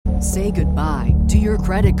Say goodbye to your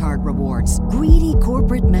credit card rewards. Greedy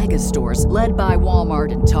corporate mega stores, led by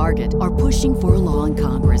Walmart and Target, are pushing for a law in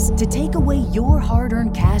Congress to take away your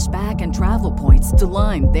hard-earned cash back and travel points to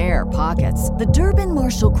line their pockets. The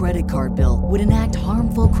Durbin-Marshall credit card bill would enact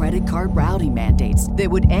harmful credit card routing mandates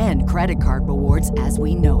that would end credit card rewards as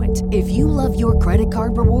we know it. If you love your credit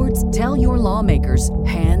card rewards, tell your lawmakers,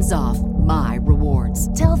 hands off my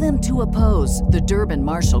rewards. Tell them to oppose the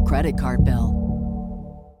Durbin-Marshall credit card bill.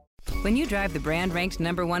 When you drive the brand ranked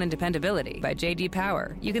 #1 in dependability by J.D.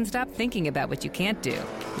 Power, you can stop thinking about what you can't do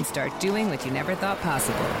and start doing what you never thought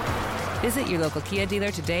possible. Visit your local Kia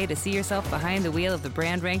dealer today to see yourself behind the wheel of the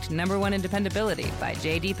brand ranked #1 in dependability by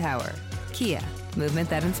J.D. Power. Kia, movement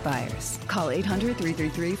that inspires. Call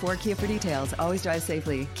 800-333-4KIA for details. Always drive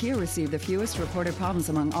safely. Kia received the fewest reported problems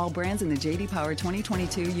among all brands in the J.D. Power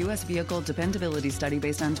 2022 U.S. Vehicle Dependability Study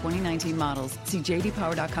based on 2019 models. See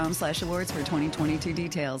jdpower.com/awards for 2022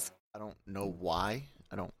 details. I don't know why.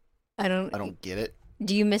 I don't get it.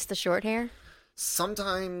 Do you miss the short hair?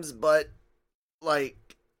 Sometimes, but like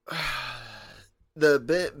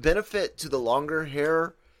the benefit to the longer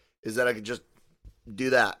hair is that I could just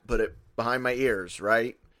do that, put it behind my ears,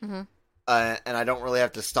 right? Mm-hmm. And I don't really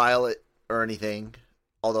have to style it or anything,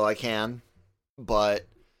 although I can. But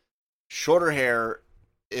shorter hair,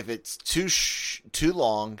 if it's too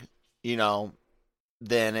long,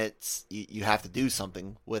 then it's you have to do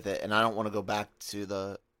something with it, and I don't want to go back to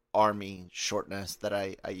the army shortness that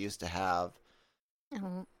I used to have.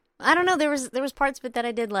 I don't know. There was parts of it that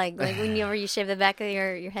I did like whenever you shave the back of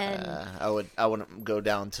your head. I wouldn't go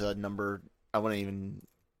down to a number. I wouldn't even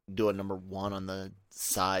do a number 1 on the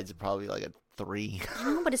sides. Probably like a 3. I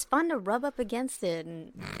don't know, but it's fun to rub up against it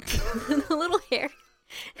and the little hair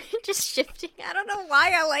just shifting. I don't know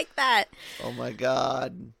why I like that. Oh my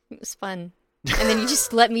god, it was fun. And then you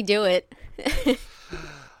just let me do it.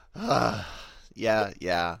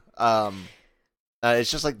 Yeah.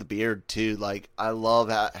 It's just like the beard too. Like I love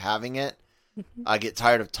having it. I get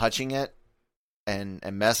tired of touching it and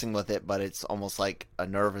messing with it, but it's almost like a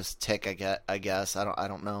nervous tick. I guess I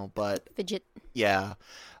don't know, but fidget. Yeah.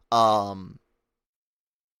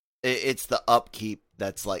 It's the upkeep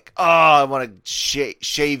that's like, oh, I want to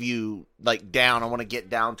shave you like down. I want to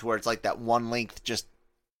get down to where it's like that one length, just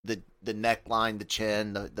the neckline, the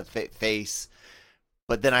chin, the face,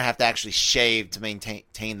 but then I have to actually shave to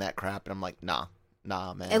maintain that crap, and I'm like, nah,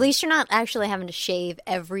 man. At least you're not actually having to shave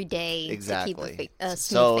every day exactly. to keep a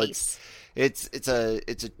smooth face. It's a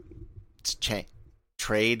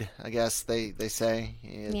trade, I guess they say.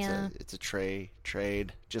 It's a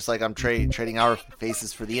trade. Just like I'm trading our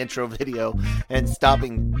faces for the intro video and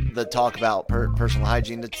stopping the talk about personal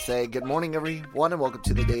hygiene to say good morning, everyone, and welcome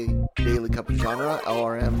to the Daily Cup of Genre,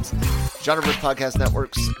 LRM's Genreverse Podcast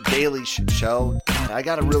Network's daily show. I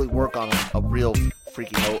got to really work on a real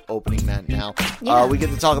freaking opening, man. Now we get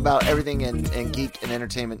to talk about everything in geek and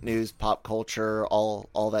entertainment news, pop culture,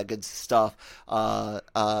 all that good stuff.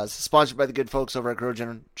 Sponsored by the good folks over at Grow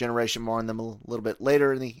Generation. More on them a little bit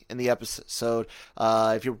later in the episode.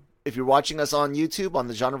 If you're watching us on YouTube, on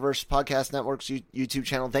the Genreverse Podcast Network's YouTube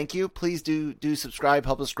channel, thank you. Please do subscribe,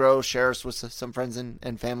 help us grow, share us with some friends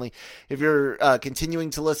and family. If you're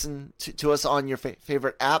continuing to listen to us on your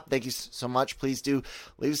favorite app, thank you so much. Please do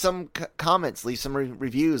leave some comments, leave some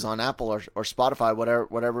reviews on Apple or Spotify,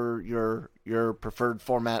 whatever your preferred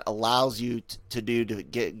format allows you to do to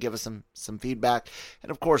give us some feedback.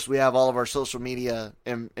 And of course, we have all of our social media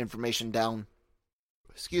information down.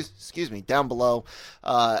 Excuse me, down below,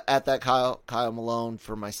 at that Kyle Malone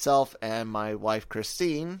for myself, and my wife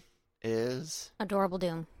Christine is Adorable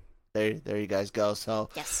Doom. There you guys go. So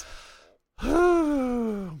yes,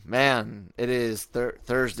 man, it is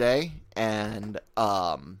Thursday, and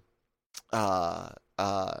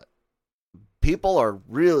people are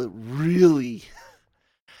really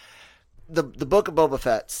the Book of Boba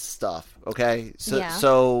Fett stuff. Okay,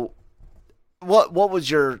 so. What was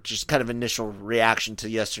your just kind of initial reaction to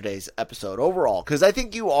yesterday's episode overall? Because I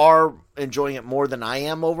think you are enjoying it more than I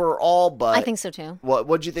am overall, but I think so too.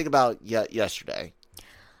 What'd you think about yesterday?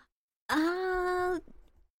 There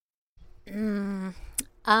you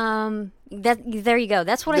go.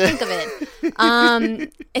 That's what I think of it.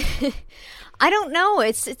 I don't know.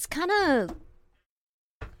 It's kind of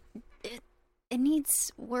it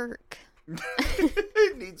needs work.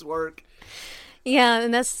 It needs work. Yeah,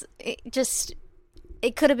 and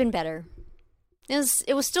it could have been better.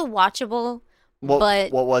 It was still watchable,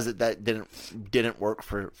 but what was it that didn't work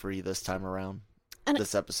for you this time around?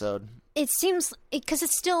 This episode? It seems because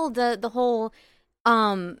it's still the whole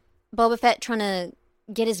Boba Fett trying to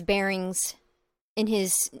get his bearings in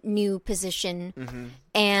his new position,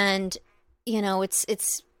 and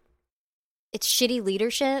it's shitty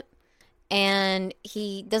leadership, and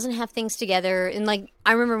he doesn't have things together. And like,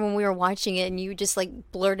 I remember when we were watching it, and you just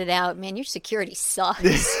like blurted out, "Man, your security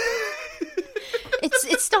sucks."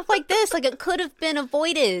 It's stuff like this. Like, it could have been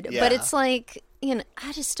avoided, but it's like,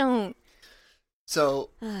 I just don't. So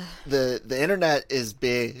the internet is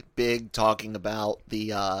big talking about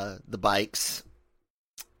the bikes.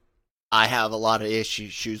 I have a lot of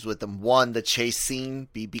issues with them. One, the chase scene,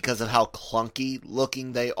 because of how clunky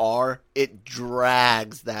looking they are, it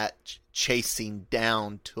drags that chase scene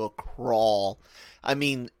down to a crawl. I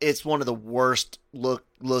mean, it's one of the worst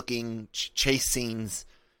looking chase scenes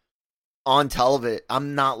on television.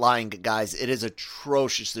 I'm not lying, guys. It is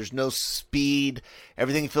atrocious. There's no speed.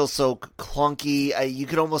 Everything feels so clunky. You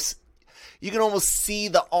can almost see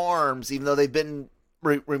the arms, even though they've been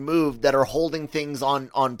removed, that are holding things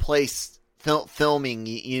on place filming.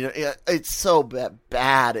 It's so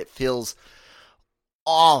bad. It feels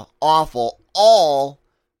awful. All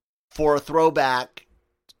for a throwback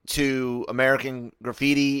to American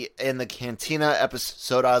Graffiti in the Cantina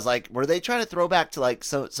episode. I was like, were they trying to throw back to like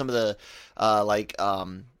some of the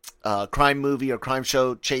crime movie or crime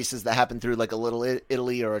show chases that happen through like a Little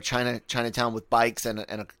Italy or a Chinatown with bikes and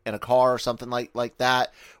a car or something like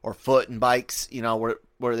that, or foot and bikes?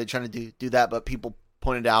 Were they trying to do that? But people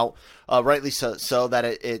pointed out, rightly so that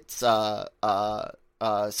it's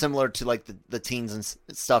similar to like the teens and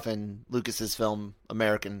stuff in Lucas's film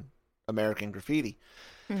American Graffiti.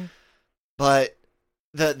 But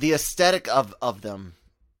the aesthetic of them,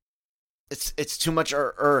 it's too much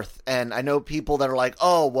earth. And I know people that are like,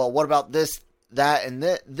 oh, well, what about this, that, and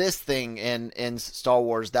this thing in Star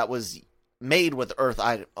Wars that was made with earth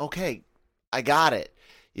item? Okay, I got it.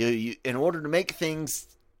 You in order to make things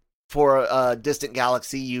for a distant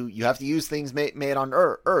galaxy, you have to use things made on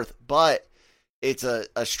earth. But it's a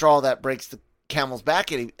straw that breaks the camel's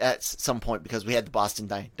back at some point, because we had the Boston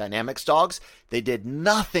Dynamics dogs. They did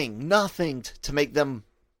nothing to make them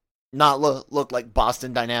not look like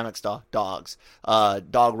Boston Dynamics dogs,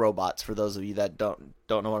 dog robots. For those of you that don't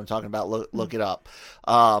know what I'm talking about, look it up.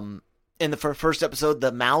 In the first episode,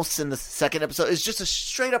 the mouse in the second episode is just a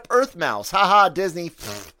straight up Earth mouse. Haha, Disney.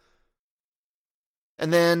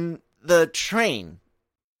 And then the train,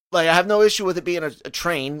 like, I have no issue with it being a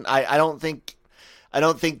train. I don't think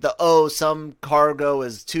some cargo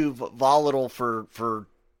is too volatile for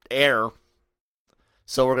air,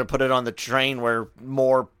 so we're going to put it on the train where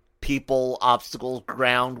more people, obstacles,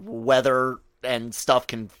 ground, weather, and stuff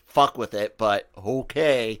can fuck with it. But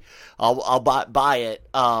okay, I'll buy it.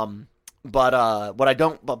 But what I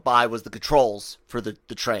don't buy was the controls for the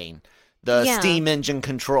train. The steam engine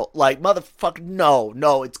control. Like, motherfucker,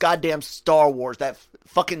 no, it's goddamn Star Wars. That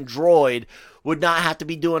fucking droid would not have to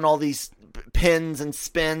be doing all these pins and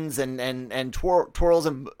spins and twirls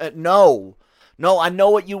and no, I know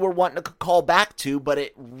what you were wanting to call back to, but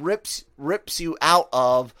it rips you out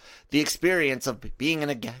of the experience of being in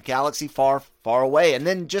a galaxy far away, and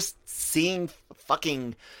then just seeing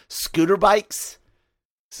fucking scooter bikes,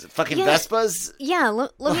 fucking Vespas. Yeah,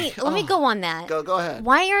 let me go on that. Go ahead.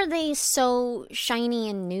 Why are they so shiny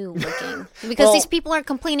and new looking? Because these people are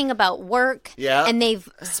complaining about work, and they've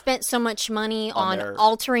spent so much money on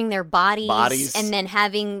altering their bodies, and then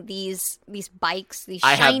having these bikes, these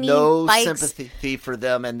shiny bikes. I have no sympathy for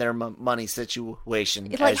them and their money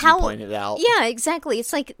situation, as you pointed out. Yeah, exactly.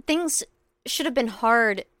 It's like things should have been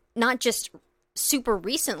hard, not just super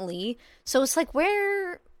recently. So it's like,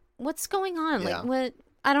 what's going on? Like, what?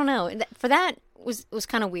 I don't know. For that was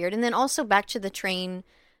kind of weird. And then also back to the train,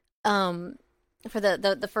 for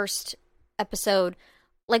the first episode,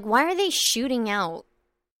 like, why are they shooting out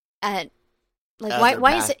at, like,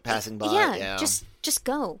 why is it passing by? Yeah, just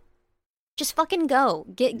go, just fucking go.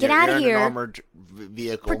 Get out of here. An armored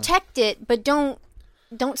vehicle. Protect it, but don't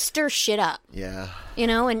stir shit up. Yeah.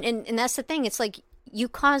 And that's the thing. It's like, you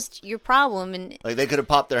caused your problem, and like, they could have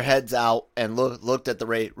popped their heads out and looked at the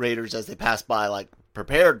Raiders as they passed by, like,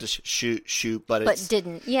 prepared to shoot, but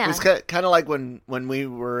didn't. Yeah, it's kind of like when we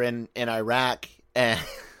were in Iraq, and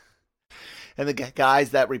the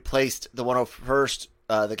guys that replaced the 101st,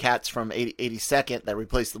 the cats from 82nd that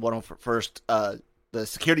replaced the 101st, the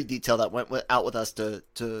security detail that went out with us to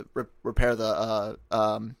repair the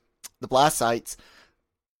blast sites.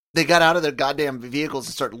 They got out of their goddamn vehicles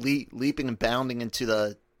and started leaping and bounding into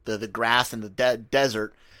the grass in the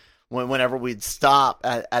desert. Whenever we'd stop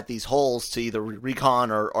at these holes to either recon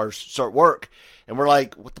or start work, and we're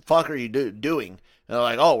like, "What the fuck are you doing?" And they're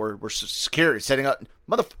like, "Oh, we're security setting up."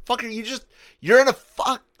 Motherfucker, you're in a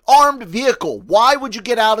armed vehicle. Why would you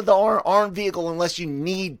get out of the armed vehicle unless you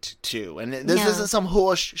need to? And this isn't some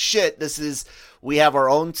hoosh shit. This is, we have our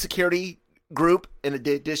own security group in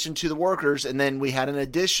addition to the workers, and then we had an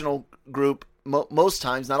additional group most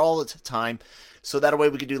times, not all the time, so that way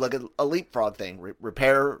we could do like a leapfrog thing,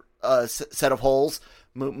 repair a set of holes,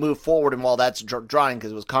 move forward, and while that's drying,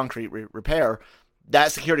 because it was concrete repair,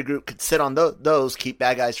 that security group could sit on those, keep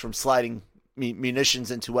bad guys from sliding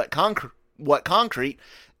munitions into wet concrete,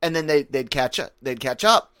 and then they'd catch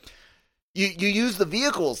up. You use the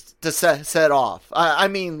vehicles to set off. I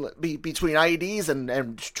mean, between IEDs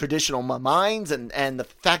and traditional mines and the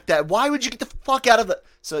fact that, why would you get the fuck out of the...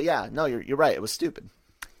 So yeah, no, you're right. It was stupid.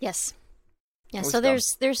 Yes. Yeah, so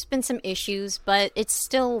there's been some issues, but it's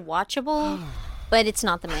still watchable, but it's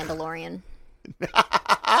not The Mandalorian.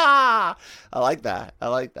 I like that.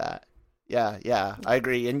 Yeah, I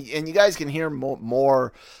agree. And you guys can hear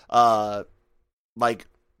more like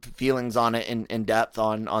feelings on it in depth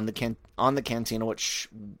on the Cantina, which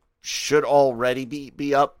should already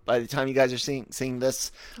be up by the time you guys are seeing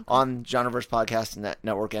this on Genreverse Podcast and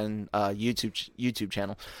Network and YouTube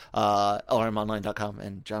channel, lrmonline.com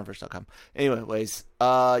and genreverse.com. Anyways,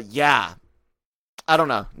 yeah, I don't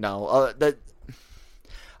know. No,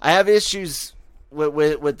 I have issues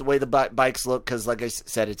with the way the bikes look, because like I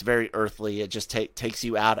said, it's very earthly. It just takes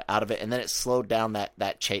you out of it, and then it slowed down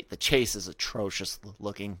that chase. The chase is atrocious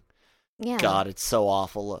looking. Yeah. God, it's so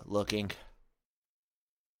awful looking.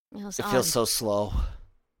 It feels so slow.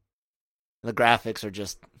 The graphics are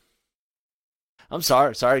just... I'm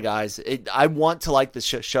sorry guys. I want to like this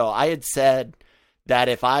show. I had said that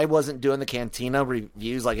if I wasn't doing the Cantina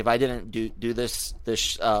reviews, like if I didn't do this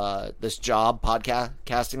job,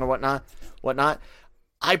 podcasting or whatnot,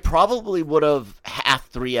 I probably would have half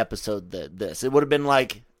 3 episodes this. It would have been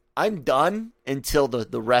like, I'm done until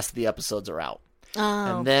the rest of the episodes are out.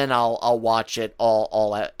 Oh. And then I'll watch it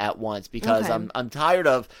all at once, because I'm tired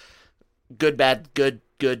of good, bad, good,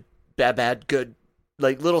 bad, good,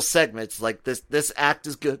 like little segments. Like this act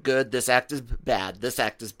is good, this act is bad, this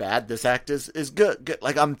act is bad, this act is good.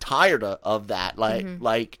 Like, I'm tired of that.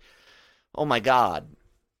 Like, oh my God.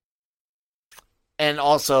 And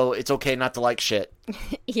also, it's okay not to like shit.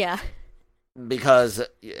 Yeah. Because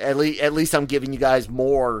at least I'm giving you guys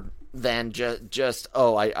more than just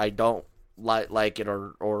I don't like it,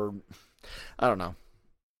 or I don't know.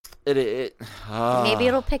 Maybe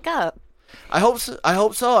it'll pick up. I hope so.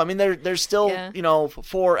 I mean, there's still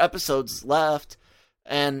 4 episodes left,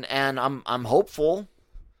 and I'm hopeful.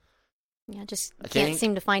 Yeah, just can't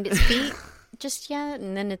seem to find its feet just yet,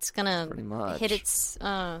 and then it's gonna hit its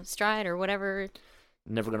stride or whatever.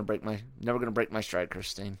 Never gonna break my stride,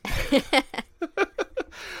 Christine.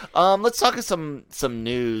 Let's talk of some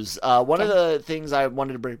news. One of the things I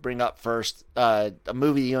wanted to bring up first, a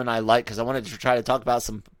movie you and I like, because I wanted to try to talk about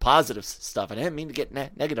some positive stuff. I didn't mean to get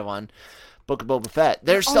negative on Book of Boba Fett.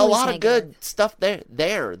 There's still a lot of good stuff there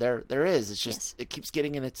is. It's just it keeps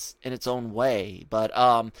getting in its own way. But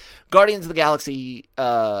Guardians of the Galaxy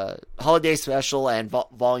Holiday Special and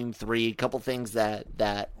Volume 3, a couple things that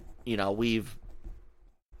we've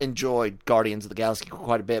enjoyed Guardians of the Galaxy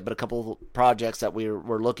quite a bit, but a couple of projects that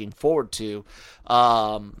we're looking forward to.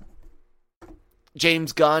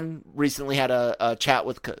 James Gunn recently had a chat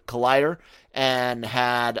with Collider and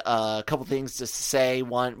had a couple things to say,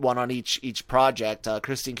 one on each project.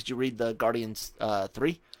 Christine, could you read the Guardians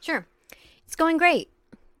 3? Sure. It's going great.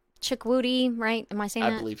 Chakwoody, right? Am I saying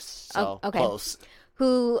that? I believe so. Oh, okay. Close.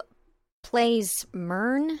 Who plays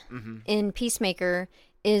Myrn in Peacemaker,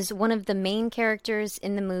 is one of the main characters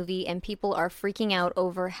in the movie, and people are freaking out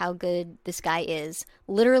over how good this guy is.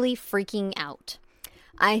 Literally freaking out.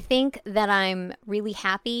 I think that I'm really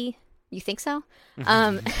happy. You think so?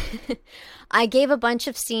 I gave a bunch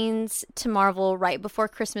of scenes to Marvel right before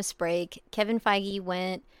Christmas break. Kevin Feige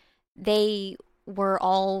went. They were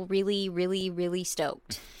all really, really, really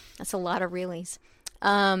stoked. That's a lot of reallys.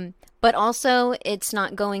 But also, it's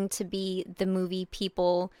not going to be the movie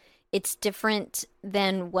people... It's different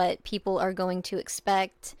than what people are going to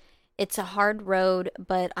expect. It's a hard road,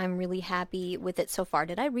 but I'm really happy with it so far.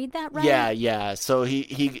 Did I read that right? Yeah. So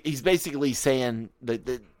he's basically saying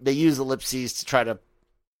that they use ellipses to try to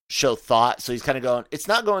show thought. So he's kind of going, it's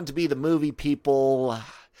not going to be the movie people.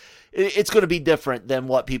 It's going to be different than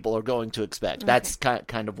what people are going to expect. Okay. That's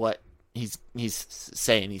kind of what he's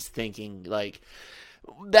saying. He's thinking like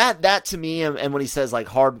that to me. And when he says like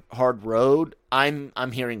hard road,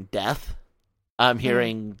 I'm hearing death. I'm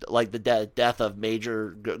hearing like the death of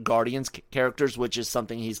major Guardians characters, which is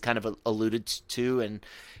something he's kind of alluded to.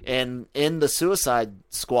 And in the Suicide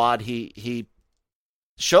Squad, he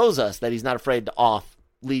shows us that he's not afraid to off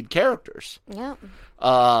lead characters. Yeah.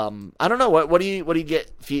 I don't know. What do you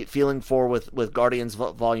get feeling for with Guardians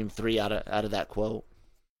Volume 3 out of that quote?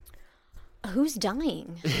 Who's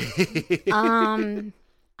dying? I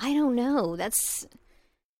don't know. That's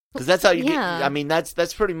because that's how you get. I mean,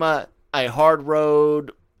 that's pretty much a hard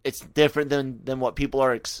road. It's different than what people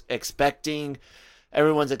are expecting.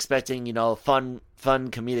 Everyone's expecting, fun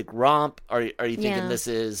comedic romp. Are you thinking this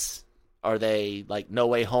is? Are they like No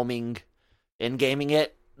Way Homing, in gaming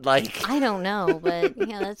it? Like I don't know, but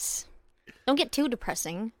that's don't get too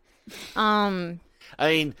depressing. I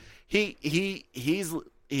mean, he's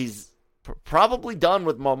probably done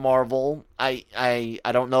with Marvel. I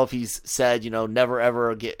don't know if he's said never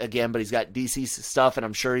ever again, but he's got DC stuff, and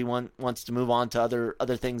I'm sure he wants to move on to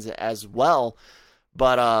other things as well.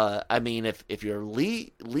 But I mean, if you're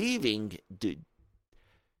leaving, dude,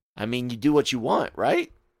 I mean, you do what you want,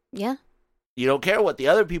 right? Yeah. You don't care what the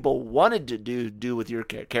other people wanted to do with your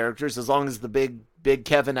characters, as long as the big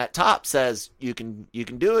Kevin at top says you can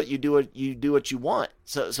do it. You do what you want.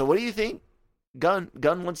 So what do you think? Gunn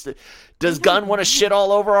wants to. Does Gunn want to shit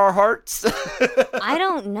all over our hearts? I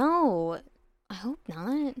don't know. I hope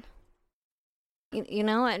not.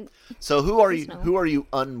 So who are you? Who are you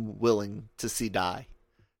unwilling to see die?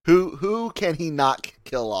 Who can he not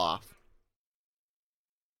kill off?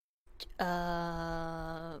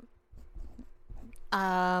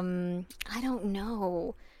 I don't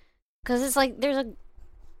know, because it's like there's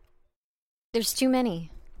too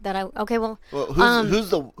many that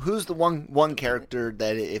who's the one character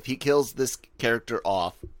that if he kills this character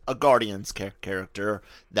off, a Guardians character,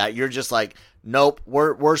 that you're just like, nope,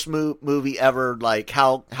 worst movie ever. Like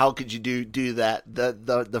how could you do that?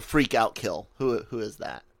 The freak out kill. Who is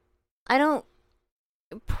that? I don't.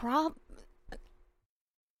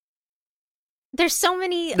 There's so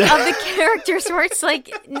many of the characters where it's like,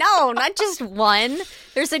 no, not just one.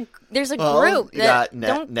 There's a group you that got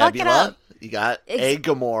don't Nebula, fuck it up. You got a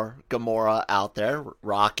Gamora out there,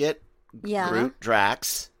 Rocket, Groot,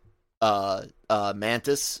 Drax,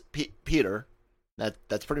 Mantis, Peter.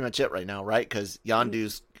 That's pretty much it right now, right? Because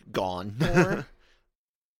Yondu's gone.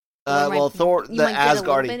 Thor, the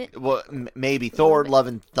Asgardian. Well, maybe Thor: Love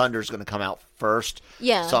and Thunder is going to come out first.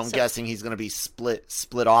 Yeah. So I'm guessing he's going to be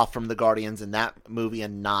split off from the Guardians in that movie,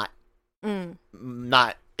 and not have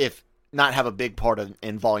a big part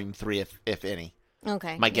in Volume 3, if any.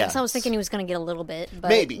 Okay. My guess. So I was thinking he was going to get a little bit, but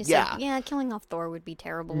maybe. Yeah. Like, killing off Thor would be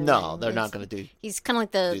terrible. No, they're not going to do. He's kind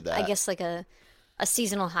of like I guess like a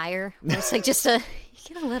seasonal hire. It's like just get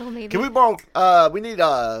a little maybe. Can we borrow? We need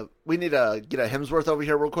to get a Hemsworth over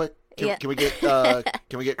here real quick. Can we get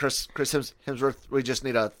Chris Hemsworth? We just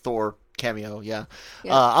need a Thor cameo. Yeah.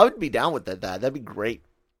 I would be down with that. That'd be great.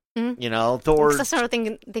 Mm-hmm. Thor. That's sort of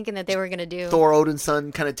thinking that they were gonna do. Thor Odin's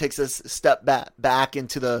son kind of takes a step back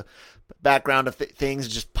into the background of things,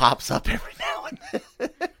 and just pops up every now and then.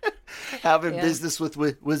 Having business with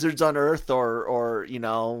wizards on Earth or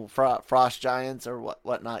frost giants or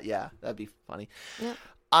whatnot. Yeah, that'd be funny. Yep.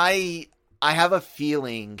 I have a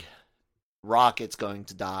feeling Rocket's going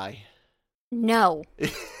to die. No.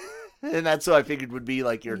 And that's what I figured would be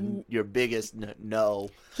like your biggest no.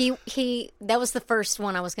 He that was the first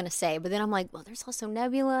one I was going to say, but then I'm like, well, there's also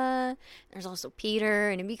Nebula, there's also Peter,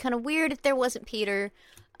 and it'd be kind of weird if there wasn't Peter.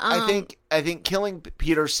 I think killing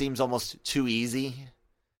Peter seems almost too easy,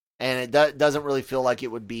 and it doesn't really feel like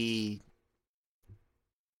it would be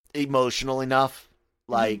emotional enough.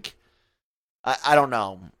 Like, I don't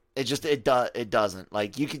know. It just it doesn't.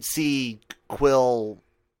 Like, you could see Quill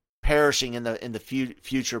perishing in the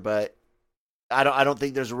future, but I don't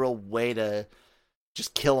think there's a real way to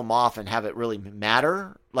just kill him off and have it really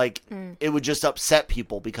matter. Like, it would just upset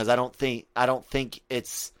people because I don't think it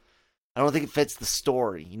fits the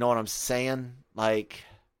story. You know what I'm saying? Like,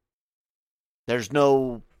 there's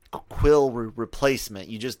no Quill replacement.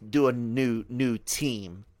 You just do a new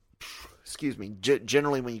team. Excuse me.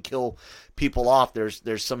 Generally, when you kill people off, there's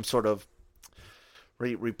some sort of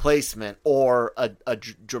replacement or a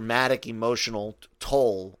dramatic emotional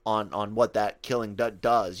toll on what that killing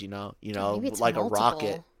does. Like a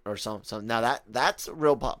Rocket or something. Now that's a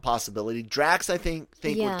real possibility. Drax, I think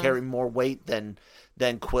would carry more weight than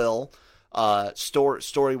Quill.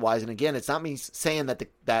 Story wise, and again, it's not me saying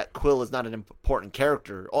that Quill is not an important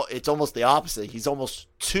character. It's almost the opposite. He's almost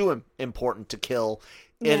too important to kill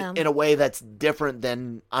in a way that's different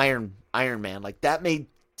than Iron Man. Like, that made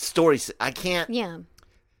stories. I can't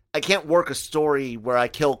work a story where I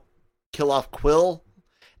kill off Quill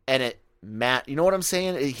and it you know what I'm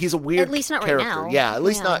saying? He's a weird at least not character. Right now. Yeah, at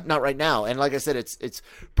least not right now. And like I said, it's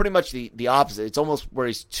pretty much the opposite. It's almost where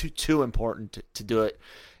he's too important to do it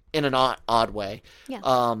in an odd way. Yeah.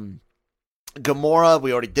 Gamora,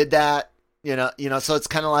 we already did that. You know, so it's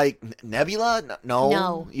kind of like Nebula.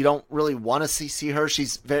 No, you don't really want to see her.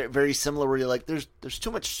 She's very, very similar. Where you're like, there's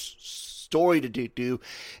too much story to do.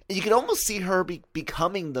 And you could almost see her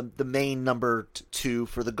becoming the main number 2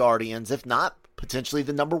 for the Guardians, if not potentially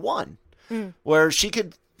the number 1, where she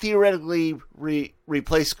could theoretically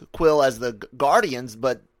replace Quill as the Guardians,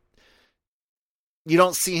 but you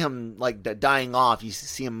don't see him like dying off. You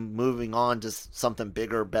see him moving on to something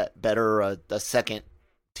bigger, better, a second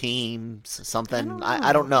team, something.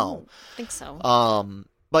 I don't know. I think so.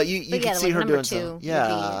 But you can see her doing something.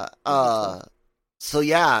 Yeah. So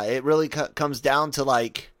yeah, it really comes down to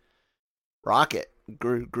like Rocket,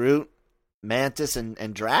 Groot, Mantis,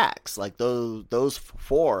 and Drax, like those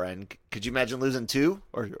 4. And could you imagine losing 2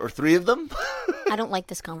 or 3 of them? I don't like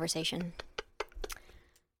this conversation.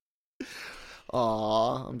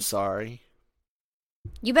 Aw, I'm sorry.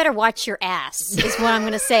 You better watch your ass, is what I'm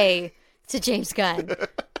going to say to James Gunn.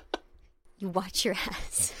 You watch your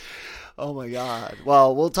ass. Oh my God.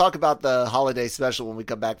 Well, we'll talk about the holiday special when we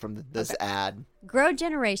come back from this ad. Grow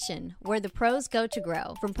Generation, where the pros go to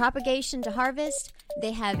grow. From propagation to harvest,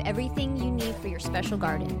 they have everything you need for your special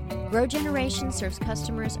garden. Grow Generation serves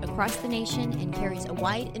customers across the nation and carries a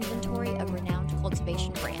wide inventory of renowned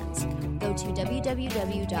cultivation brands. Go to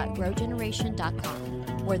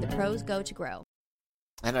www.growgeneration.com, where the pros go to grow.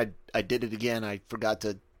 And I did it again. I forgot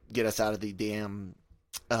to get us out of the damn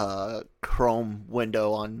Chrome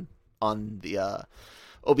window on the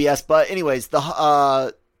OBS. But anyways,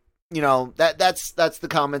 that's the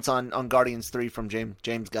comments on Guardians 3 from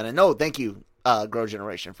James Gunn. And no, thank you, Grow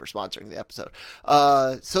Generation, for sponsoring the episode.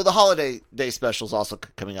 So the holiday day special is also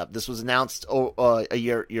coming up. This was announced a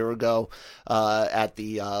year ago at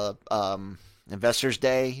the Investors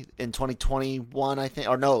Day in 2021, I think.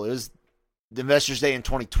 Or no, it was the Investors Day in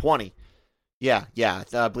 2020. Yeah,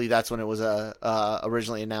 I believe that's when it was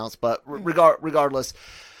originally announced. But regardless,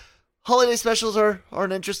 holiday specials are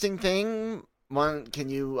an interesting thing. Can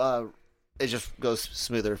you? It just goes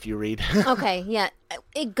smoother if you read. Okay, yeah,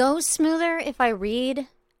 it goes smoother if I read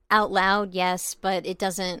out loud. Yes, but it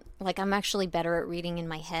doesn't. Like, I'm actually better at reading in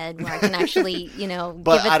my head, where I can actually, give it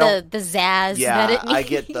the zazz that it needs. I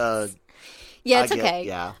get the. Yeah, it's okay.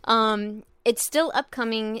 Yeah. It's still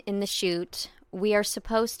upcoming in the shoot. We are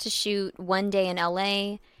supposed to shoot one day in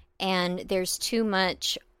LA, and there's too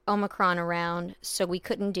much Omicron around, so we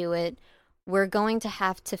couldn't do it. We're going to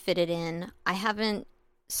have to fit it in. I haven't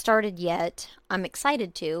started yet. I'm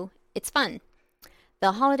excited to. It's fun.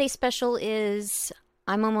 The holiday special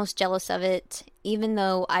I'm almost jealous of it, even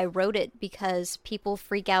though I wrote it because people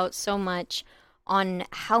freak out so much on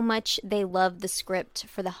how much they love the script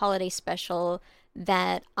for the holiday special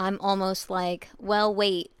that I'm almost like, well,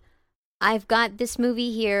 wait. I've got this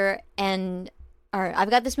movie here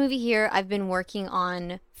I've been working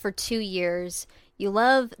on for 2 years. You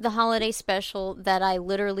love the holiday special that I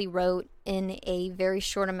literally wrote in a very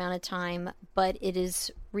short amount of time, but it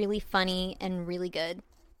is really funny and really good.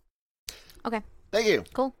 Okay. Thank you.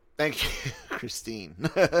 Cool. Thank you, Christine.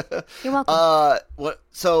 You're welcome.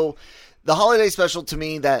 So the holiday special, to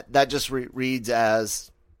me, that just reads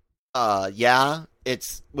as,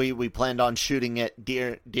 we planned on shooting it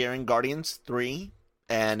during Guardians 3,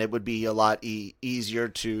 and it would be a lot easier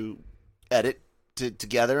to edit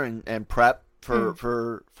together and prep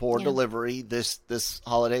for delivery this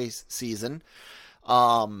holiday season.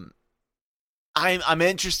 I'm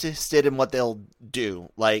interested in what they'll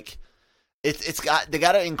do. Like, they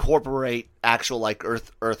got to incorporate actual like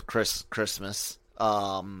Earth Christmas.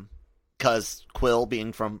 Because Quill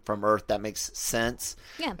being from Earth, that makes sense.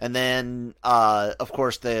 Yeah. And then, of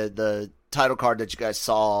course, the title card that you guys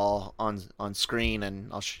saw on screen,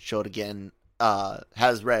 and I'll show it again,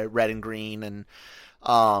 has red and green, and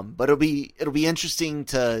but it'll be interesting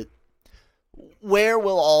to. Where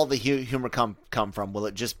will all the humor come from? Will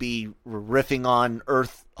it just be riffing on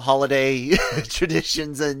Earth holiday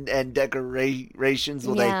traditions and decorations?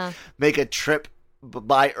 Will they make a trip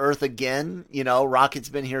by Earth again? Rocket's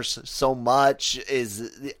been here so much.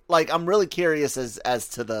 I'm really curious as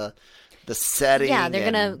to the setting. Yeah,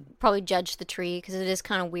 they're gonna probably judge the tree because it is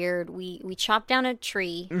kind of weird. We chop down a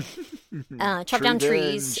tree, chop down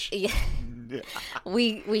trees.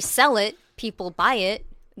 We sell it. People buy it.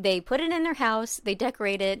 They put it in their house. They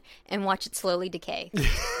decorate it and watch it slowly decay.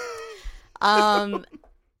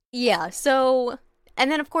 Yeah. So, and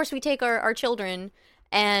then of course we take our children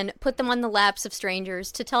and put them on the laps of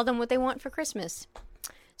strangers to tell them what they want for Christmas.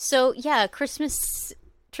 So, yeah, Christmas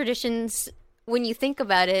traditions, when you think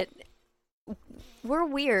about it, we're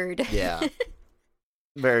weird. Yeah.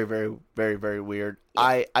 Very, very, very, very weird.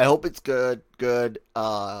 Yeah. I hope it's good.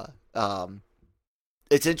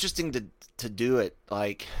 It's interesting to do it.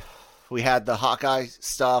 Like, we had the Hawkeye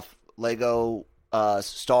stuff, Lego,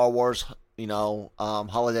 Star Wars,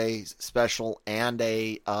 holiday special, and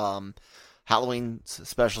a Halloween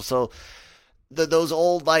special. So those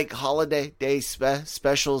old like holiday day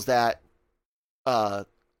specials that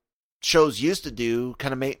shows used to do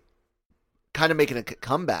kind of making a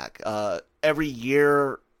comeback. Every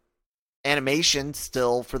year, animation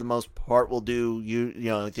still for the most part will do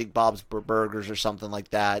I think Bob's Burgers or something like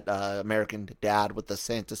that. American Dad with the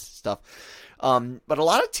Santa stuff. But a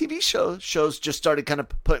lot of TV shows just started kind of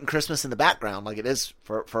putting Christmas in the background, like it is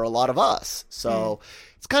for a lot of us. So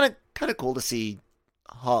it's kind of cool to see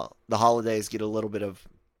the holidays get a little bit of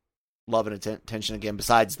love and attention again,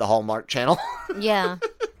 besides the Hallmark Channel. Yeah.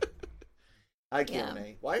 I can't.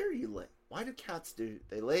 Yeah. Why do cats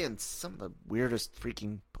they lay in some of the weirdest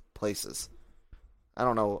freaking places? I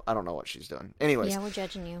don't know what she's doing. Anyways. Yeah, we're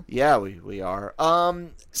judging you. Yeah, we are.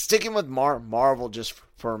 Sticking with Marvel just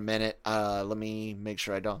for a minute. Let me make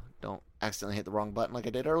sure I don't accidentally hit the wrong button like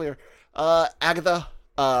I did earlier. Agatha,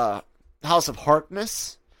 House of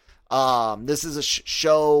Harkness. This is a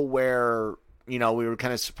show where, we were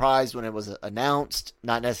kind of surprised when it was announced.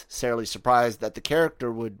 Not necessarily surprised that the character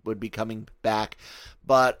would be coming back.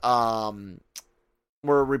 But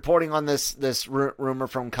we're reporting on this rumor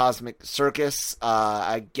from Cosmic Circus.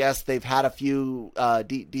 I guess they've had a few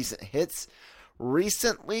decent hits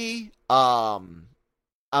recently. I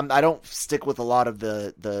don't stick with a lot of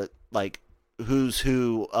the like who's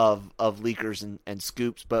who of leakers and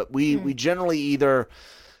scoops, but we generally either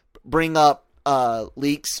bring up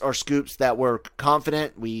leaks or scoops that we're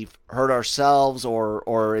confident we've heard ourselves,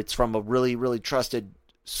 or it's from a really, really trusted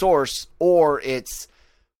source, or it's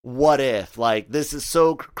what if, like, this is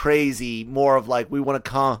so crazy, more of like we want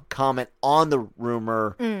to comment on the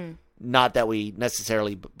rumor, not that we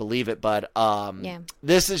necessarily believe it, but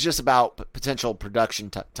this is just about potential production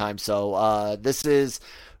time. So this is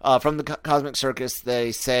from the Cosmic Circus.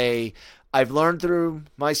 They say, I've learned through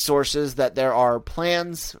my sources that there are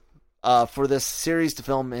plans for this series to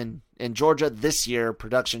film in Georgia this year.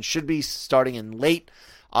 Production should be starting in late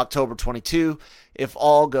October 22, if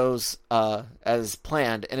all goes as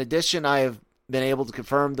planned. In addition, I have been able to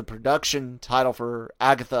confirm the production title for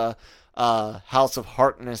Agatha, House of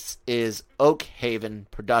Harkness, is Oakhaven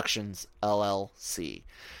Productions LLC.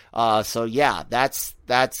 So yeah, that's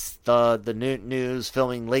the new news.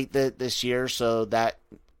 Filming late this year, so that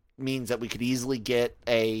means that we could easily get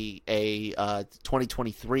a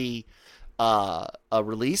 2023 a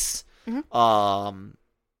release.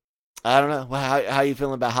 I don't know. How are you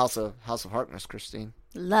feeling about House of Harkness, Christine?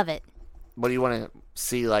 Love it. What do you want to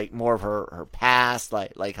see? Like more of her past,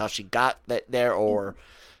 like how she got there, or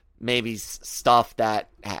maybe stuff that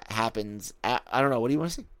happens. I don't know. What do you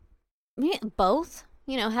want to see? Yeah, both.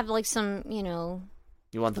 Have like some. You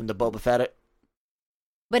want them to Boba Fett it,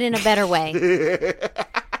 but in a better way.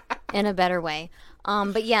 In a better way.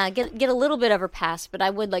 But yeah, get a little bit of her past, but I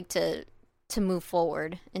would like to move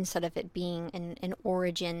forward instead of it being an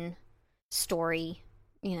origin story,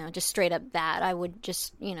 just straight up that. I would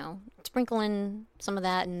just, sprinkle in some of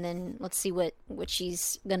that, and then let's see what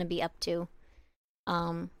she's gonna be up to.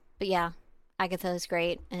 But yeah, Agatha is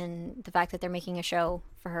great, and the fact that they're making a show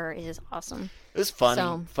for her is awesome. It was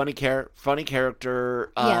funny, funny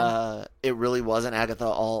character. Yeah. It really wasn't Agatha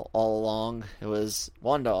all along. It was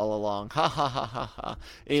Wanda all along. Ha ha ha ha ha.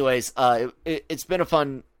 Anyways, it's been a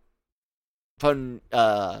fun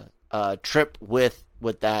trip with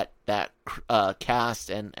that cast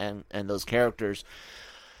and those characters.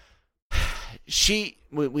 We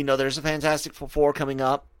know there's a Fantastic Four coming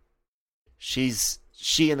up.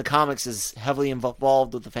 She in the comics is heavily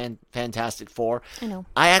involved with the Fantastic Four. I know.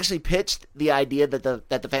 I actually pitched the idea that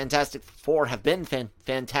the Fantastic Four have been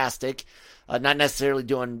fantastic, not necessarily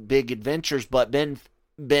doing big adventures, but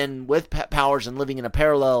been with powers and living in a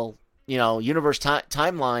parallel universe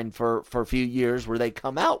timeline for a few years, where they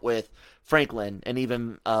come out with Franklin and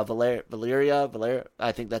even Valeria,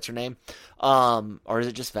 I think that's her name, or is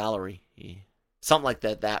it just Valerie? Something like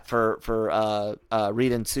that for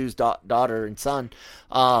Reed and Sue's daughter and son.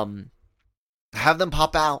 Have them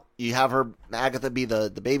pop out. You have her Agatha be the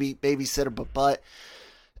babysitter, but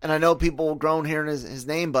and I know people groan hearing his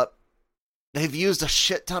name, but they've used a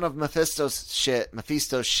shit ton of Mephisto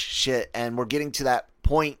shit, and we're getting to that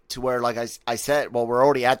point to where, like I said, well, we're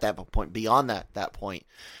already at that point. Beyond that point,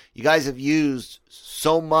 you guys have used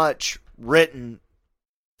so much written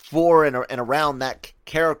for and around that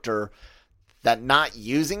character that not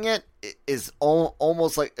using it is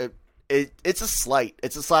almost like it's a slight.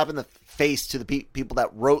 It's a slap in the face to the people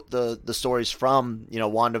that wrote the stories from,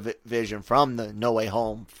 WandaVision, from the No Way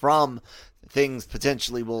Home, from things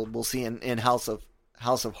potentially we'll see in House of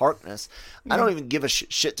Harkness. I don't even give a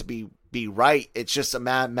shit to be right. It's just a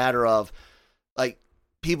matter of, like,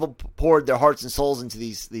 people poured their hearts and souls into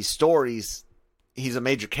these stories. He's a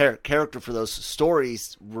major character for those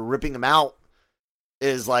stories. We're ripping him out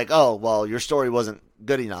is like, oh, well, your story wasn't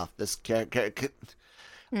good enough. This character,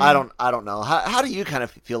 I don't know. How do you kind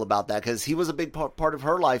of feel about that? Because he was a big part of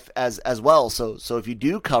her life as well. So if you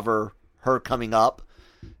do cover her coming up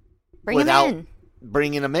without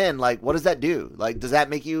bringing him in, like, what does that do? Like, does that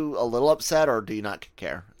make you a little upset, or do you not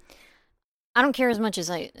care? I don't care as much as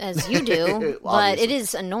you do, but it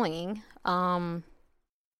is annoying. When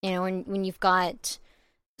you've got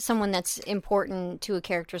someone that's important to a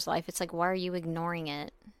character's life, it's like, why are you ignoring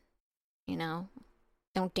it?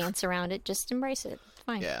 Don't dance around it. Just embrace it. It's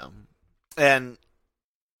fine. Yeah. And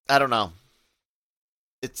I don't know.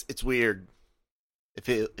 It's weird. It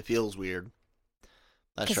feels weird.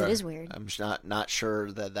 Because it is weird. I'm just not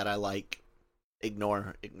sure that I like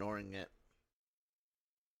ignoring it.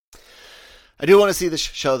 I do want to see the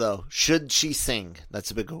show, though. Should she sing?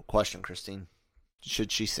 That's a big question, Christine.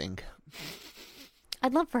 Should she sing?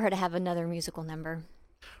 I'd love for her to have another musical number.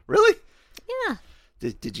 Really? Yeah.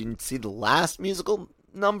 Did you see the last musical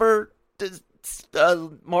number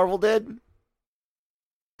Marvel did?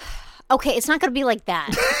 Okay, it's not going to be like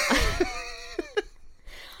that.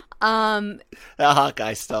 The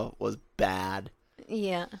Hawkeye stuff was bad.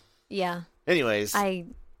 Yeah. Anyways.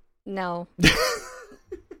 No.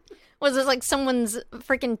 Was it like someone's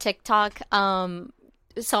freaking TikTok?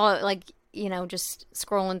 Saw it, like, just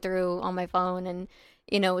scrolling through on my phone, and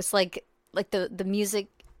it's like the music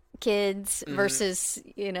kids versus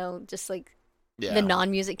just like the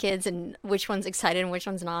non-music kids, and which one's excited and which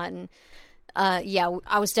one's not. And I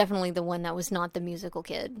was definitely the one that was not the musical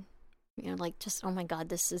kid. Like, just, oh my god,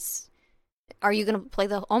 this is. Are you gonna play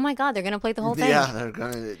the? Oh my god, they're gonna play the whole thing. Yeah, they're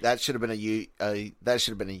gonna. That should have been a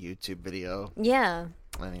YouTube video. Yeah.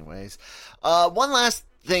 Anyways, one last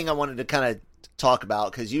thing I wanted to kind of talk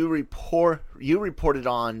about, because you reported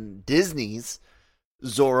on Disney's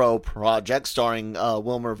Zorro project starring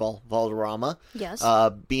Wilmer Valderrama. Yes.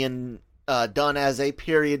 Being done as a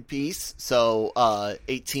period piece, so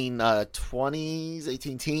 1820s,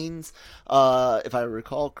 18 teens, if I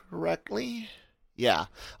recall correctly. Yeah.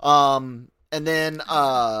 And then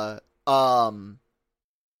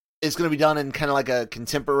it's going to be done in kind of like a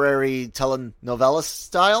contemporary telenovela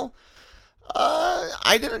style.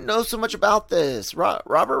 I didn't know so much about this.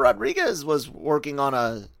 Robert Rodriguez was working on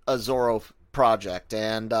a Zorro project,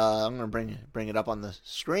 and I'm going to bring it up on the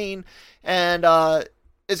screen. And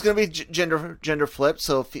it's going to be gender flipped,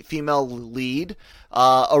 so female lead.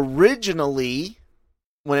 Originally,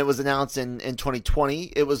 when it was announced in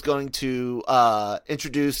 2020, it was going to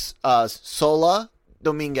introduce Sola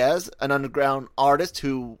Dominguez, an underground artist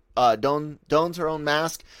who dons her own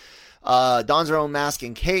mask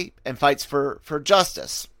and cape, and fights for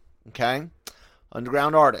justice. Okay,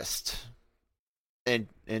 underground artist.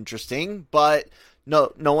 Interesting, but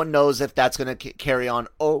no one knows if that's going to carry on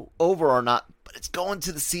over or not. But it's going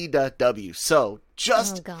to the CW. So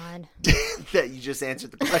just oh god, that you just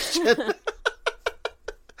answered the question.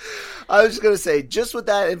 I was just going to say, just with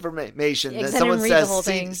that information, that someone says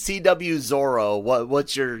CW Zorro,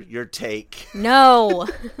 what's your take? No.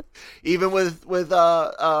 Even with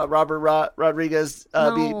Robert Rodriguez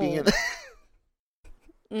no. being in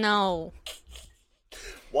No.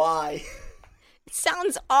 Why? It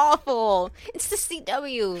sounds awful. It's the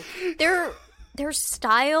CW. Their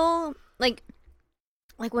style, like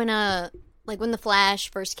when the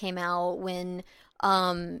Flash first came out, when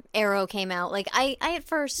Arrow came out, like I at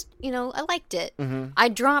first, I liked it. Mm-hmm. I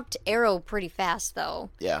dropped Arrow pretty fast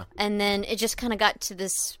though. Yeah. And then it just kind of got to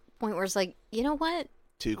this point where it's like, you know what?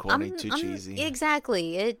 Too corny, too cheesy.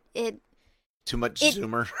 Exactly. It too much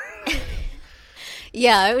Zoomer.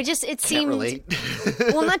 Yeah, it seemed relate.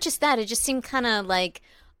 Well, not just that, it just seemed kind of like,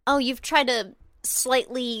 oh, you've tried to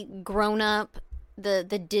slightly grown up the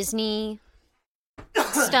Disney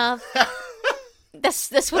stuff.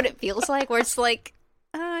 That's what it feels like, where it's like,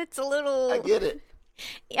 it's a little. I get it.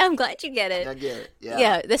 Yeah, I'm glad you get it. I get it. Yeah.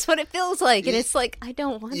 Yeah, that's what it feels like, and it's like, I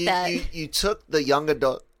don't want that. You took the young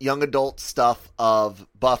adult stuff of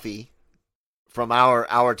Buffy from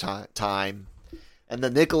our time, and the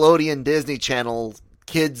Nickelodeon Disney Channel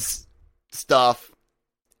kids stuff,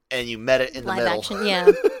 and you met it in the middle. Live action, yeah,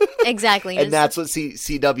 exactly. And that's what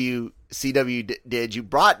CW did. You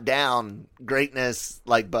brought down greatness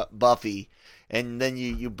like Buffy. And then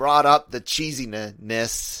you brought up the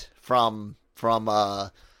cheesiness from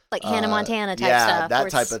like Hannah Montana type Yeah, stuff.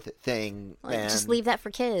 that type of thing. Like, just leave that for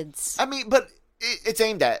kids. I mean, but it's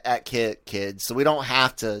aimed at kids, so we don't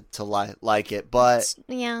have to like it. But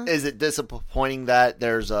is it disappointing that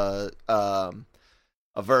there's a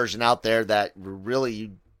version out there that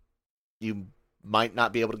really you might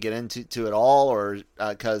not be able to get into at all, or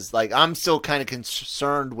because like I'm still kind of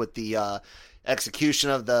concerned with the execution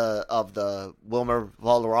of the Wilmer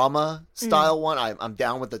Valderrama style one. I'm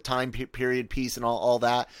down with the time period piece and all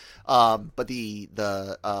that, but the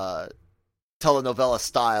telenovela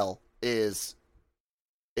style is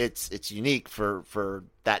it's unique for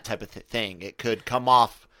that type of thing. It could come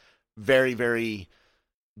off very, very,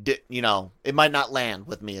 it might not land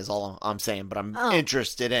with me is all I'm saying, but I'm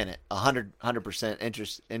interested in it,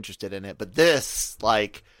 100% interested in it. But this,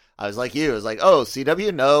 like, I was like you, I was like, oh,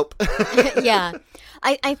 CW, nope. Yeah.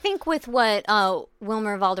 I think with what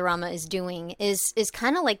Wilmer Valderrama is doing is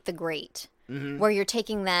kind of like The Great, where you're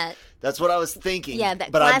taking that. That's what I was thinking. Yeah,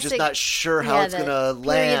 that but classic, I'm just not sure how it's gonna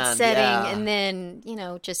land. Setting, and then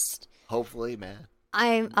just hopefully, man.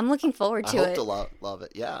 I'm looking forward to it. I hope to love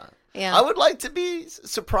it. Yeah. Yeah. I would like to be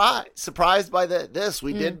surprised by this.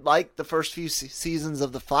 We did like the first few seasons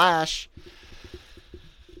of The Flash.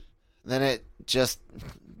 Then it just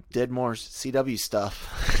did more CW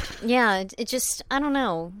stuff. Yeah, it just, I don't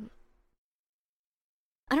know.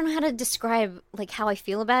 I don't know how to describe like how I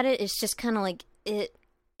feel about it. It's just kind of like it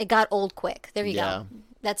got old quick. There you go.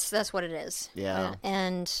 That's what it is. Yeah.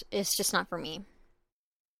 And it's just not for me.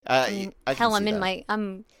 I'm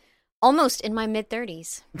almost in my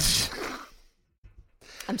mid-30s.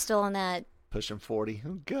 I'm still on that. Pushing 40.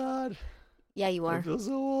 Oh, God. Yeah, you are. I feel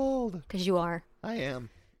so old. Because you are. I am.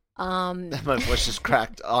 My voice just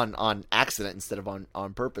cracked on accident instead of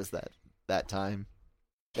on purpose that time.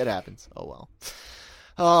 It happens. Oh, well.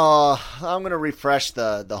 I'm going to refresh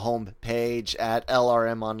the home page at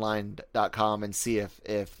lrmonline.com and see if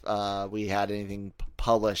we had anything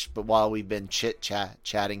published, but while we've been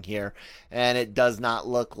chatting here, and it does not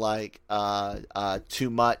look like too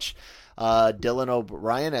much. Dylan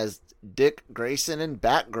O'Brien as Dick Grayson in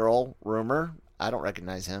Batgirl rumor. I don't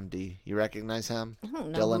recognize him. Do you recognize him? I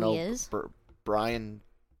don't know who he is. Brian.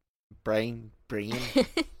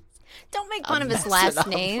 Don't make fun of his last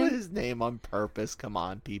name. His name on purpose. Come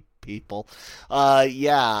on, people.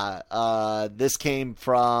 This came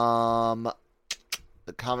from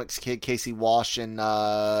the comics kid Casey Walsh and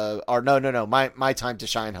My Time to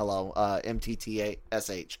Shine. Hello,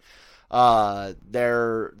 MTTASH.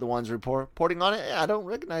 They're the ones reporting on it. I don't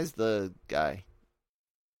recognize the guy.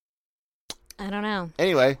 I don't know.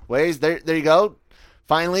 Anyway, there you go.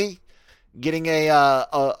 Finally, getting a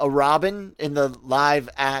Robin in the live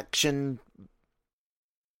action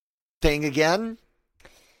thing again.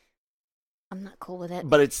 I'm not cool with it.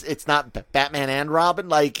 But it's not Batman and Robin.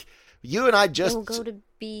 Like you and I just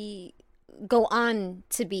go on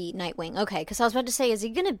to be Nightwing. Okay, because I was about to say, is he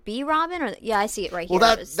going to be Robin? Or I see it right here.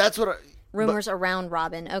 Well, that's what. Rumors around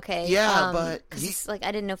Robin. Okay. Yeah, but because like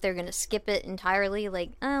I didn't know if they were going to skip it entirely.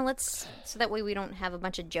 Like, let's so that way we don't have a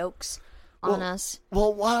bunch of jokes on us.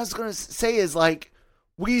 Well, what I was going to say is like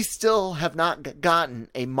we still have not gotten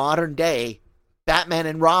a modern day Batman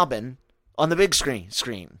and Robin on the big screen.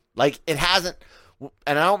 Like it hasn't,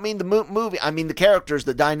 and I don't mean the movie. I mean the characters,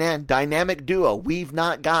 the dynamic duo. We've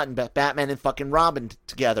not gotten Batman and fucking Robin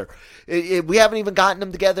together. We haven't even gotten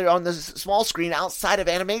them together on the small screen outside of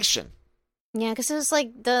animation. Yeah, because it was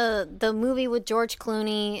like the movie with George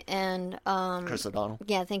Clooney and Chris O'Donnell.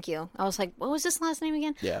 Yeah, thank you. I was like, what was this last name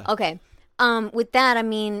again? Yeah. Okay. With that, I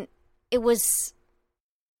mean, it wasn't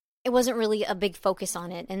really a big focus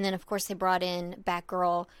on it, and then of course they brought in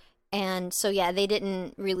Batgirl, and so yeah, they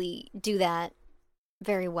didn't really do that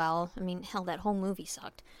very well. I mean, hell, that whole movie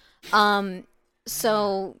sucked.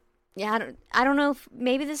 So yeah, I don't know if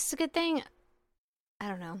maybe this is a good thing. I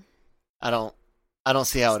don't know. I don't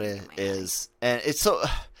see how it is, and it's so.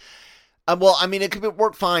 Well, I mean, it could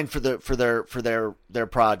work fine for their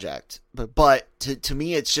project, but to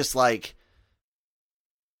me, it's just like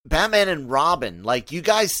Batman and Robin. Like you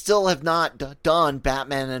guys still have not done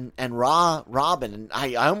Batman and Robin, and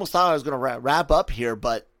I almost thought I was going to wrap up here,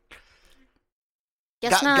 but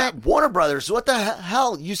guess not. Got Warner Brothers. What the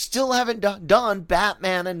hell? You still haven't done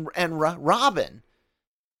Batman and Robin.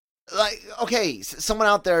 Like, okay, someone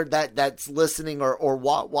out there that's listening or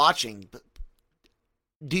watching,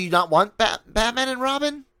 do you not want Batman and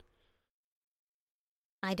Robin?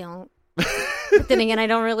 I don't. But then again, I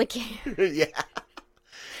don't really care. Yeah.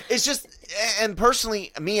 It's just, and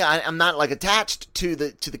personally, me, I'm not like attached to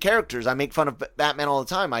the characters. I make fun of Batman all the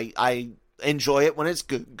time. I enjoy it when it's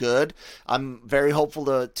good. I'm very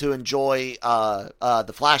hopeful to enjoy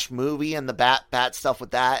the Flash movie and the Bat stuff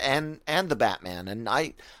with that, and the Batman. And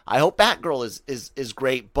I hope Batgirl is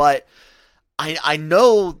great, but I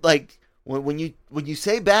know, like, when you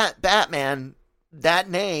say Batman, that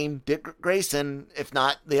name, Dick Grayson, if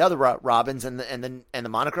not the other Robins, and the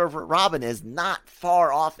moniker of Robin is not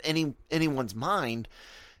far off anyone's mind.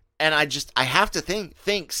 And I have to think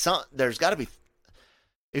there's got to be.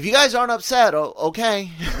 If you guys aren't upset,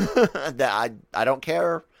 okay, I don't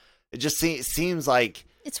care. It just seems like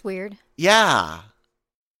it's weird. Yeah,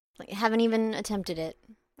 like, haven't even attempted it.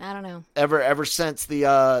 I don't know. Ever since the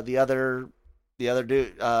other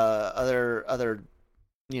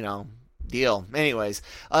deal. Anyways,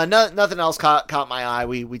 nothing else caught my eye.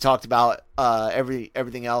 We talked about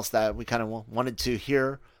everything else that we kind of wanted to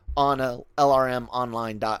hear on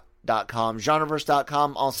LRMonline.com.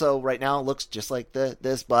 Genreverse.com also right now looks just like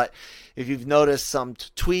this, but if you've noticed some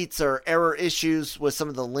tweets or error issues with some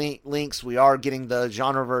of the links, we are getting the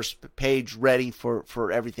Genreverse page ready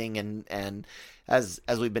for everything, and as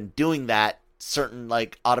we've been doing that, certain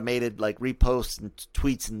like automated like reposts and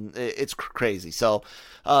tweets, and it's crazy. So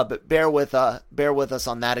but bear with us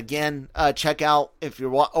on that. Again, check out, if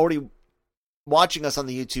you're already watching us on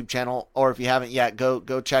the YouTube channel, or if you haven't yet,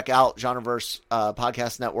 go check out Genreverse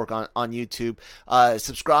Podcast Network on YouTube.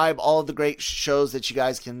 Subscribe. All of the great shows that you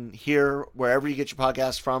guys can hear wherever you get your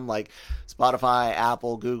podcasts from, like Spotify,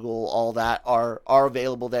 Apple, Google, all that are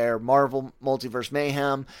available there. Marvel Multiverse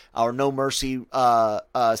Mayhem, our No Mercy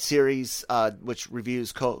series, which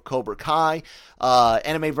reviews Cobra Kai,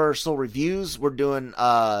 Animeversal reviews. We're doing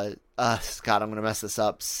God, I'm gonna mess this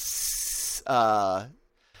up.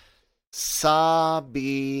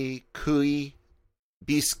 Sabikui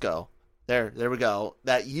Bisco. There we go.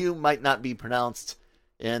 That you might not be pronounced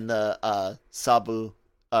in the Sabiki.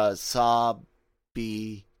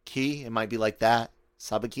 It might be like that,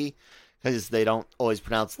 Sabiki, because they don't always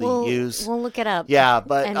pronounce the U's. We'll look it up. Yeah,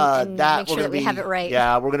 but and that make sure we're gonna that we have it right.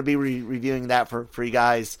 Yeah, we're gonna be reviewing that for you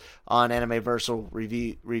guys on Animeversal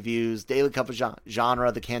reviews, Daily Cup of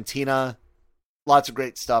Genre, the Cantina. Lots of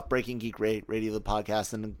great stuff. Breaking Geek Radio, the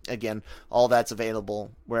podcast. And again, all that's available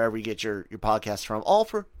wherever you get your podcasts from. All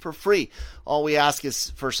for free. All we ask is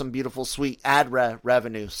for some beautiful, sweet ad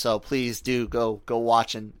revenue. So please do go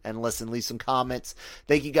watch and listen. Leave some comments.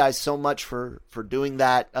 Thank you guys so much for doing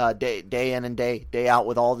that day in and day out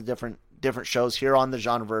with all the different shows here on the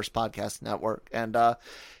Genreverse Podcast Network. And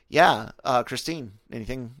Christine,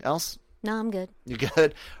 anything else? No, I'm good. You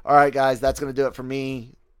good? All right, guys. That's going to do it for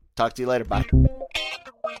me. Talk to you later. Bye.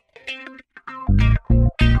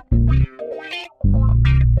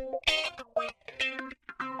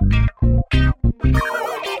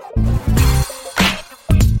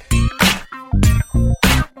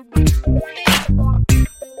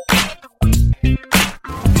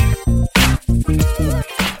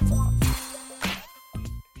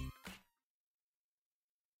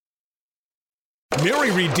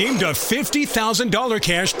 Mary redeemed a $50,000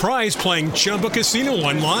 cash prize playing Chumba Casino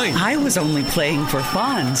online. I was only playing for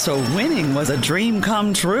fun, so winning was a dream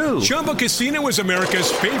come true. Chumba Casino is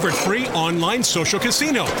America's favorite free online social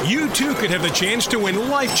casino. You, too, could have the chance to win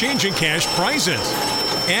life-changing cash prizes.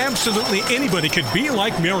 Absolutely anybody could be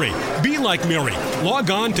like Mary. Be like Mary.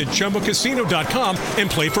 Log on to ChumbaCasino.com and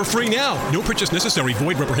play for free now. No purchase necessary.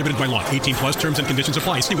 Void where prohibited by law. 18 plus terms and conditions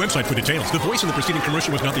apply. See website for details. The voice in the preceding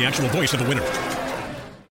commercial was not the actual voice of the winner.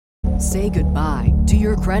 Say goodbye to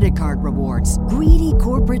your credit card rewards. Greedy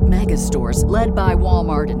corporate mega stores, led by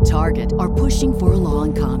Walmart and Target, are pushing for a law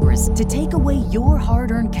in Congress to take away your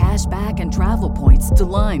hard-earned cash back and travel points to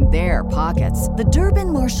line their pockets. The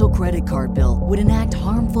Durbin-Marshall credit card bill would enact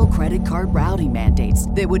harmful credit card routing mandates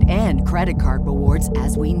that would end credit card rewards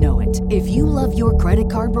as we know it. If you love your credit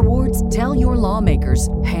card rewards, tell your lawmakers,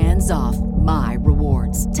 hands off my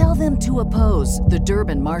rewards. Tell them to oppose the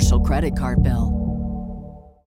Durbin-Marshall credit card bill.